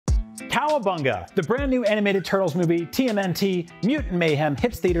Cowabunga! The brand new animated Turtles movie, TMNT, Mutant Mayhem,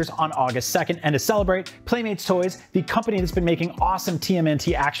 hits theaters on August 2nd, and to celebrate, Playmates Toys, the company that's been making awesome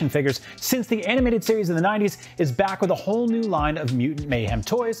TMNT action figures since the animated series in the 90s, is back with a whole new line of Mutant Mayhem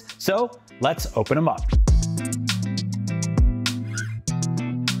toys, so let's open them up.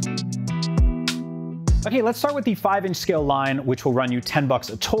 Okay, let's start with the 5-inch scale line, which will run you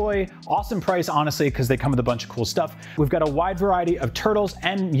 $10 a toy. Awesome price, honestly, because they come with a bunch of cool stuff. We've got a wide variety of turtles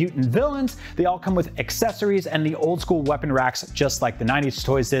and mutant villains. They all come with accessories and the old school weapon racks, just like the 90s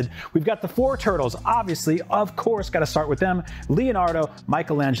toys did. We've got the 4 turtles, obviously, of course, got to start with them. Leonardo,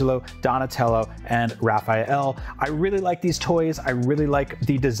 Michelangelo, Donatello, and Raphael. I really like these toys. I really like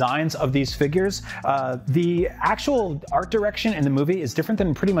the designs of these figures. The actual art direction in the movie is different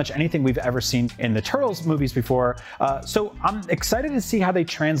than pretty much anything we've ever seen in the Turtles movies before, so I'm excited to see how they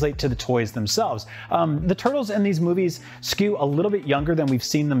translate to the toys themselves. The Turtles in these movies skew a little bit younger than we've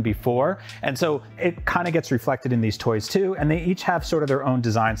seen them before, and so it kind of gets reflected in these toys too, and they each have sort of their own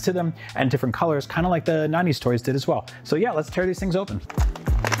designs to them and different colors, kind of like the 90s toys did as well. So yeah, let's tear these things open.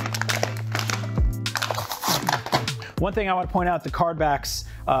 One thing I want to point out, the card backs,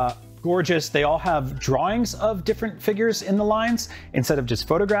 gorgeous. They all have drawings of different figures in the lines instead of just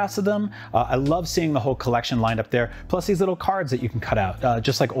photographs of them. I love seeing the whole collection lined up there, plus these little cards that you can cut out,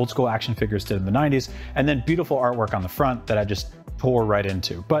 just like old school action figures did in the 90s, and then beautiful artwork on the front that I just tore right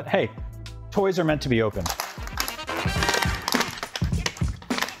into. But hey, toys are meant to be opened.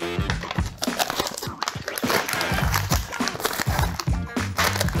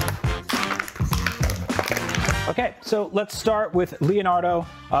 Okay, so let's start with Leonardo.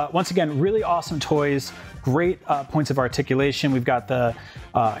 Once again, really awesome toys, great points of articulation. We've got the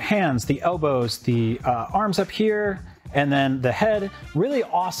hands, the elbows, the arms up here, and then the head. Really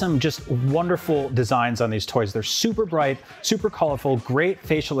awesome, just wonderful designs on these toys. They're super bright, super colorful, great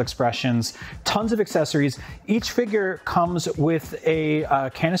facial expressions, tons of accessories. Each figure comes with a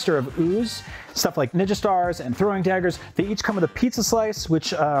canister of ooze, stuff like ninja stars and throwing daggers. They each come with a pizza slice,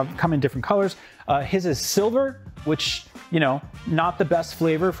 which come in different colors. His is silver, which, you know, not the best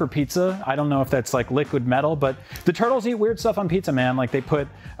flavor for pizza. I don't know if that's like liquid metal, but the Turtles eat weird stuff on pizza, man. Like they put,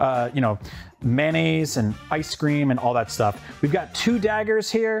 you know, mayonnaise and ice cream and all that stuff. We've got 2 daggers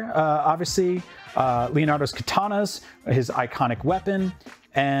here, obviously, Leonardo's katanas, his iconic weapon,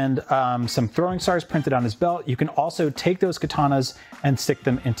 and some throwing stars printed on his belt. You can also take those katanas and stick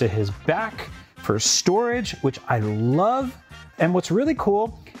them into his back for storage, which I love. And what's really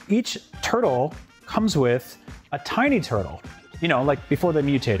cool, each turtle comes with a tiny turtle, you know, like before they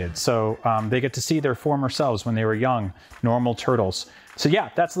mutated. So they get to see their former selves when they were young, normal turtles. So yeah,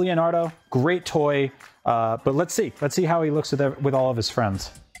 that's Leonardo, great toy. But let's see how he looks with all of his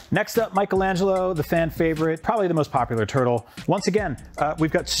friends. Next up, Michelangelo, the fan favorite, probably the most popular turtle. Once again,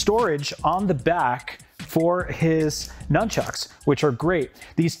 we've got storage on the back for his nunchucks, which are great.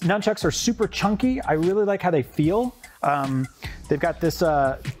 These nunchucks are super chunky. I really like how they feel. They've got this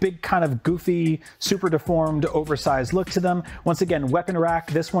big kind of goofy, super deformed, oversized look to them. Once again, weapon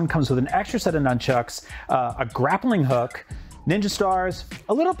rack. This one comes with an extra set of nunchucks, a grappling hook, ninja stars,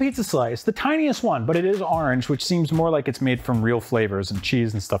 a little pizza slice, the tiniest one, but it is orange, which seems more like it's made from real flavors and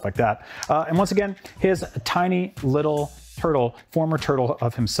cheese and stuff like that. And once again, his tiny little turtle, former turtle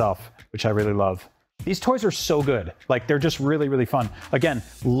of himself, which I really love. These toys are so good. Like, they're just really, really fun. Again,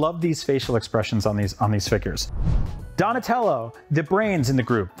 love these facial expressions on these figures. Donatello, the brains in the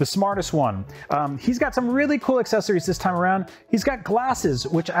group, the smartest one. He's got some really cool accessories this time around. He's got glasses,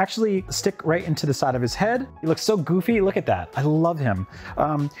 which actually stick right into the side of his head. He looks so goofy. Look at that. I love him.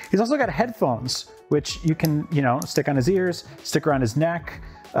 He's also got headphones, which you can, you know, stick on his ears, stick around his neck.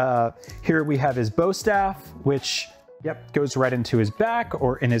 Here we have his bow staff, which goes right into his back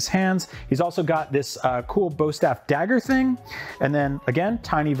or in his hands. He's also got this cool bow staff dagger thing. And then again,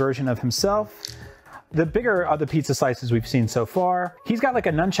 tiny version of himself. The bigger of the pizza slices we've seen so far. He's got like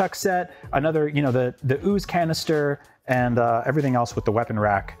a nunchuck set, another, you know, the ooze canister, and everything else with the weapon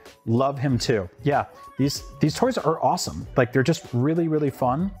rack. Love him too. Yeah, these toys are awesome. Like, they're just really, really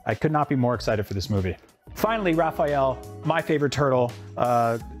fun. I could not be more excited for this movie. Finally, Raphael, my favorite turtle,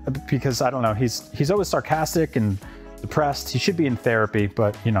 because I don't know, he's always sarcastic and depressed. He should be in therapy,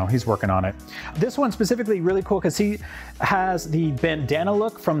 but you know, he's working on it. This one specifically really cool because he has the bandana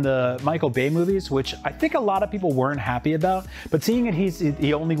look from the Michael Bay movies, which I think a lot of people weren't happy about, but seeing it he's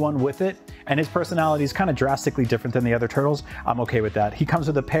the only one with it and his personality is kind of drastically different than the other turtles, I'm okay with that. He comes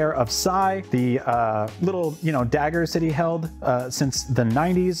with a pair of sai, the little, you know, daggers that he held since the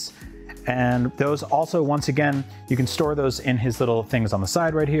 90s. And those also, once again, you can store those in his little things on the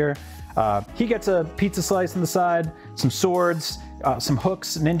side right here. He gets a pizza slice on the side, some swords, some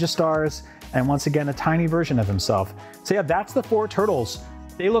hooks, ninja stars, and once again, a tiny version of himself. So yeah, that's the 4 turtles.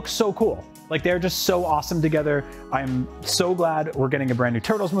 They look so cool. Like, they're just so awesome together. I'm so glad we're getting a brand new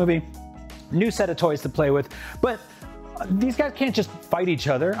Turtles movie. New set of toys to play with. But these guys can't just fight each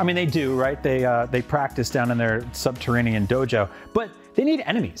other. I mean, they do, right? They practice down in their subterranean dojo. But they need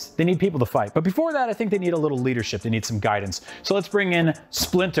enemies. They need people to fight. But before that, I think they need a little leadership. They need some guidance. So let's bring in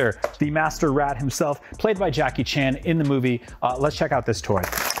Splinter, the master rat himself, played by Jackie Chan in the movie. Let's check out this toy.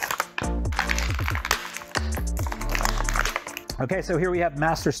 Okay, so here we have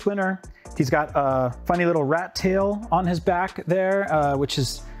Master Splinter. He's got a funny little rat tail on his back there, which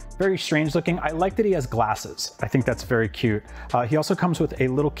is very strange looking. I like that he has glasses. I think that's very cute. He also comes with a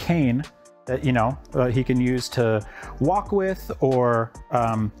little cane that, you know, he can use to walk with, or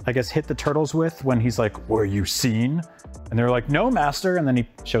I guess hit the turtles with when he's like, "Were you seen?" And they're like, "No, master." And then he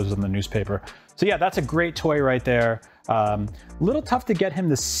shows them the newspaper. So yeah, that's a great toy right there. Little tough to get him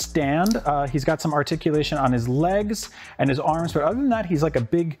to stand. He's got some articulation on his legs and his arms, but other than that, he's like a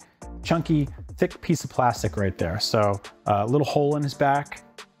big, chunky, thick piece of plastic right there. So a little hole in his back.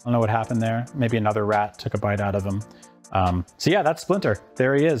 I don't know what happened there. Maybe another rat took a bite out of him. So yeah, that's Splinter.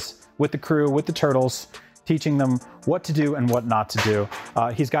 There he is with the crew, with the turtles, teaching them what to do and what not to do.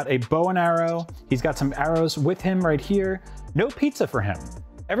 He's got a bow and arrow. He's got some arrows with him right here. No pizza for him.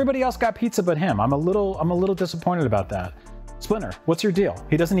 Everybody else got pizza but him. I'm a little disappointed about that. Splinter, what's your deal?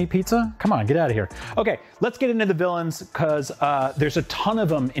 He doesn't eat pizza? Come on, get out of here. Okay, let's get into the villains, because there's a ton of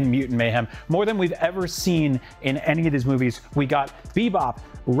them in Mutant Mayhem, more than we've ever seen in any of these movies. We got Bebop,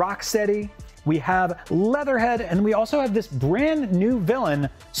 Rocksteady, we have Leatherhead, and we also have this brand new villain,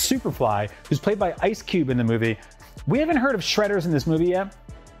 Superfly, who's played by Ice Cube in the movie. We haven't heard of Shredders in this movie yet.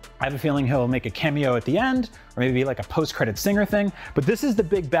 I have a feeling he'll make a cameo at the end, or maybe like a post-credit singer thing. But this is the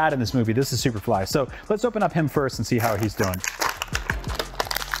big bad in this movie. This is Superfly. So let's open up him first and see how he's doing.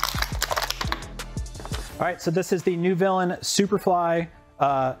 All right, so this is the new villain, Superfly.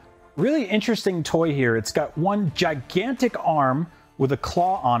 Really interesting toy here. It's got one gigantic arm with a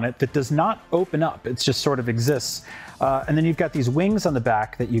claw on it that does not open up. It just sort of exists. And then you've got these wings on the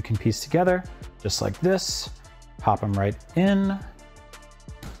back that you can piece together, just like this. Pop them right in.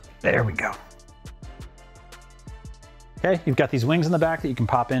 There we go. Okay, you've got these wings in the back that you can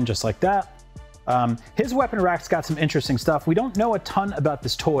pop in just like that. His weapon rack's got some interesting stuff. We don't know a ton about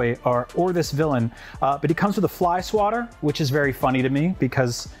this toy or this villain, but he comes with a fly swatter, which is very funny to me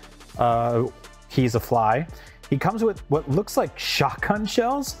because he's a fly. He comes with what looks like shotgun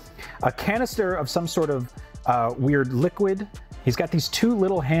shells, a canister of some sort of weird liquid. He's got these 2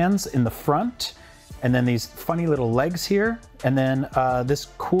 little hands in the front, and then these funny little legs here, and then this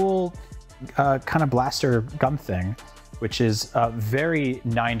cool kind of blaster gun thing, which is a very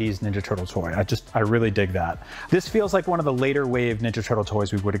 90s Ninja Turtle toy. I really dig that. This feels like one of the later wave Ninja Turtle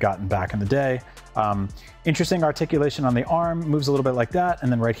toys we would have gotten back in the day. Interesting articulation on the arm, moves a little bit like that,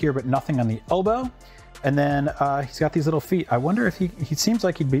 and then right here, but nothing on the elbow. And then he's got these little feet. I wonder if he seems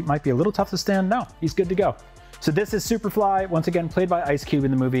like might be a little tough to stand. No, he's good to go. So this is Superfly, once again played by Ice Cube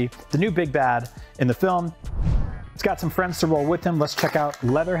in the movie, the new big bad in the film. He's got some friends to roll with him. Let's check out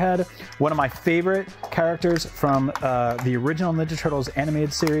Leatherhead, one of my favorite characters from the original Ninja Turtles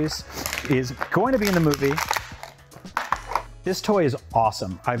animated series, is going to be in the movie. This toy is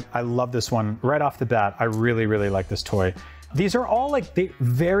awesome. I love this one right off the bat. I really, really like this toy. These are all like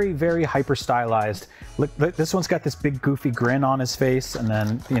very, very hyper stylized. Look, this one's got this big goofy grin on his face, and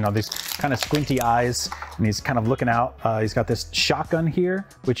then, you know, these kind of squinty eyes, and he's kind of looking out. He's got this shotgun here,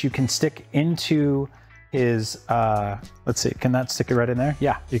 which you can stick into his, let's see, can that stick it right in there?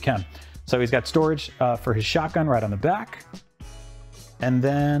 Yeah, you can. So he's got storage for his shotgun right on the back. And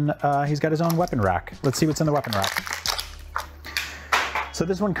then he's got his own weapon rack. Let's see what's in the weapon rack. So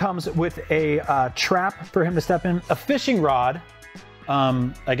this one comes with a trap for him to step in, a fishing rod.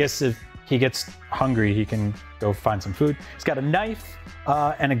 I guess if he gets hungry, he can go find some food. He's got a knife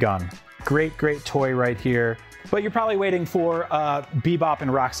and a gun. Great, great toy right here. But you're probably waiting for Bebop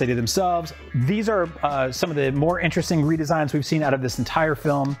and Rocksteady themselves. These are some of the more interesting redesigns we've seen out of this entire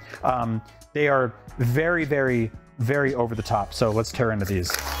film. They are very, very, very over the top. So let's tear into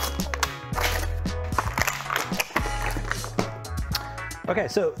these. Okay,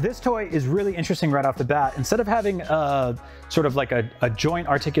 so this toy is really interesting right off the bat. Instead of having sort of like a joint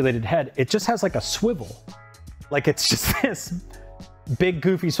articulated head, it just has like a swivel. Like it's just this big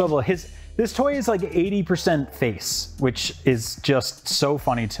goofy swivel. This toy is like 80% face, which is just so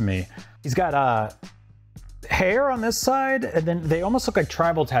funny to me. He's got hair on this side, and then they almost look like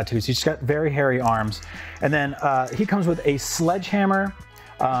tribal tattoos. He's got very hairy arms. And then he comes with a sledgehammer,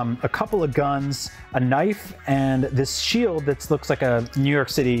 a couple of guns, a knife, and this shield that looks like a New York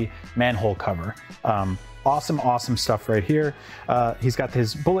City manhole cover. Awesome stuff right here. He's got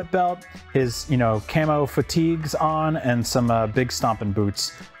his bullet belt, his camo fatigues on, and some big stomping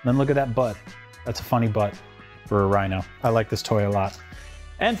boots. And then look at that butt. That's a funny butt for a rhino. I like this toy a lot.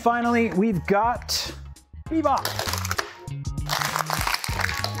 And finally, we've got Bebop.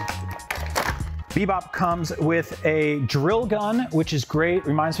 Bebop comes with a drill gun, which is great.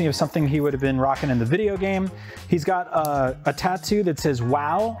 Reminds me of something he would have been rocking in the video game. He's got a tattoo that says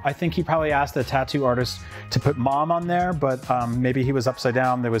 "Wow." I think he probably asked the tattoo artist to put "Mom" on there, but maybe he was upside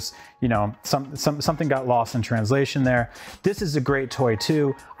down. There was, something got lost in translation there. This is a great toy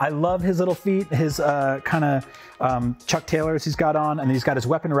too. I love his little feet, his kind of Chuck Taylors he's got on, and he's got his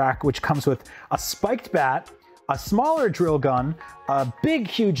weapon rack, which comes with a spiked bat, a smaller drill gun, a big,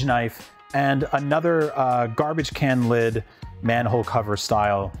 huge knife, and another garbage can lid manhole cover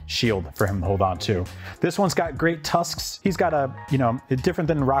style shield for him to hold on to. This one's got great tusks. He's got different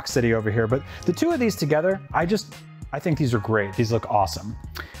than Rocksteady over here, but the two of these together, I think these are great. These look awesome.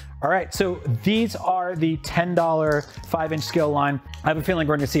 All right, so these are the $10 5-inch scale line. I have a feeling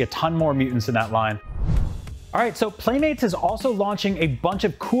we're gonna see a ton more mutants in that line. All right, so Playmates is also launching a bunch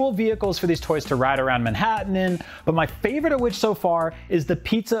of cool vehicles for these toys to ride around Manhattan in, but my favorite of which so far is the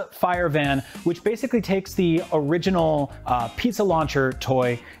Pizza Fire Van, which basically takes the original pizza launcher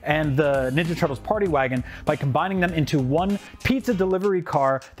toy and the Ninja Turtles Party Wagon by combining them into one pizza delivery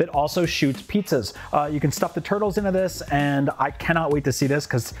car that also shoots pizzas. You can stuff the turtles into this, and I cannot wait to see this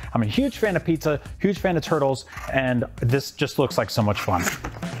because I'm a huge fan of pizza, huge fan of turtles, and this just looks like so much fun.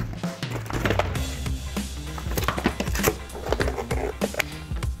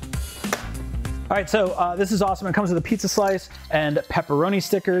 All right, so this is awesome. It comes with a pizza slice and pepperoni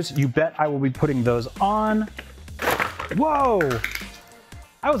stickers. You bet I will be putting those on. Whoa,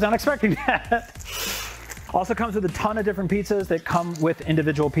 I was not expecting that. Also comes with a ton of different pizzas that come with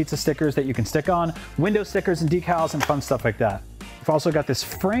individual pizza stickers that you can stick on, window stickers and decals and fun stuff like that. We've also got this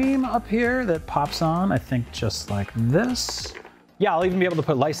frame up here that pops on, I think just like this. Yeah, I'll even be able to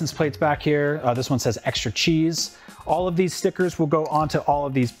put license plates back here. This one says extra cheese. All of these stickers will go onto all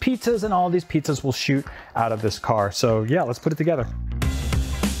of these pizzas, and all of these pizzas will shoot out of this car. So yeah, let's put it together.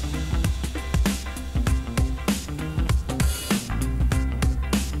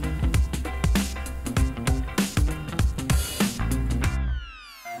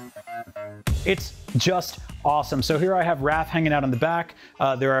 It's just awesome. So here I have Raph hanging out on the back.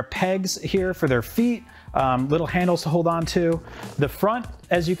 There are pegs here for their feet, little handles to hold on to. The front,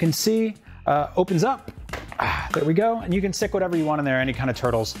 as you can see, opens up. There we go, and you can stick whatever you want in there, any kind of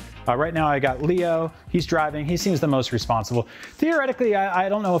turtles. Right now I got Leo, he's driving, he seems the most responsible. Theoretically, I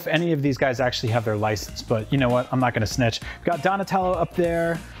don't know if any of these guys actually have their license, but you know what, I'm not gonna snitch. We've got Donatello up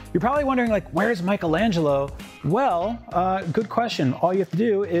there. You're probably wondering, like, where's Michelangelo? Well, good question. All you have to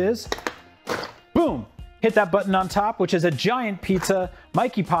do is, boom, hit that button on top, which is a giant pizza.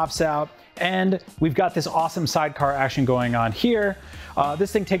 Mikey pops out, and we've got this awesome sidecar action going on here.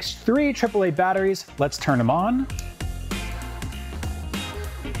 This thing takes 3 AAA batteries. Let's turn them on.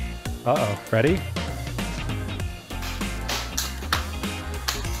 Uh-oh, ready?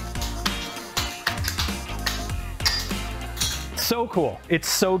 So cool. It's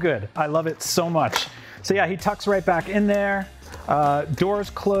so good. I love it so much. So yeah, he tucks right back in there. Doors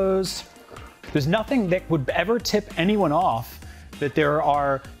closed. There's nothing that would ever tip anyone off that there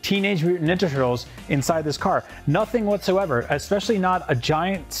are Teenage Mutant Ninja Turtles inside this car. Nothing whatsoever, especially not a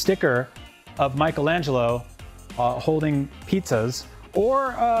giant sticker of Michelangelo holding pizzas,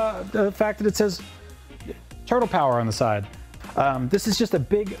 or the fact that it says Turtle Power on the side. This is just a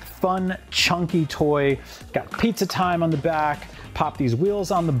big, fun, chunky toy. Got pizza time on the back, pop these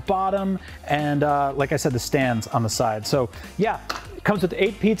wheels on the bottom, and like I said, the stands on the side. So yeah, it comes with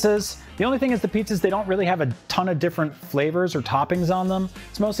 8 pizzas. The only thing is the pizzas, they don't really have a ton of different flavors or toppings on them.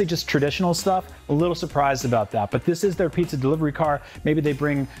 It's mostly just traditional stuff. A little surprised about that, but this is their pizza delivery car. Maybe they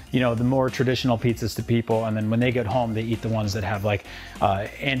bring, the more traditional pizzas to people, and then when they get home, they eat the ones that have like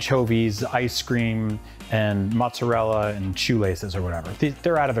anchovies, ice cream, and mozzarella and shoelaces or whatever.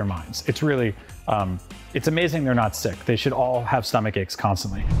 They're out of their minds. It's really, it's amazing they're not sick. They should all have stomach aches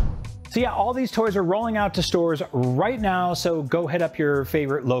constantly. So yeah, all these toys are rolling out to stores right now, so go hit up your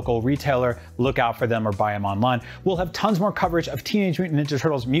favorite local retailer, look out for them, or buy them online. We'll have tons more coverage of Teenage Mutant Ninja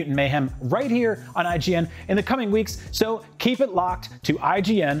Turtles Mutant Mayhem right here on IGN in the coming weeks, so keep it locked to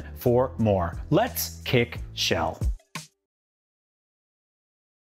IGN for more. Let's kick shell.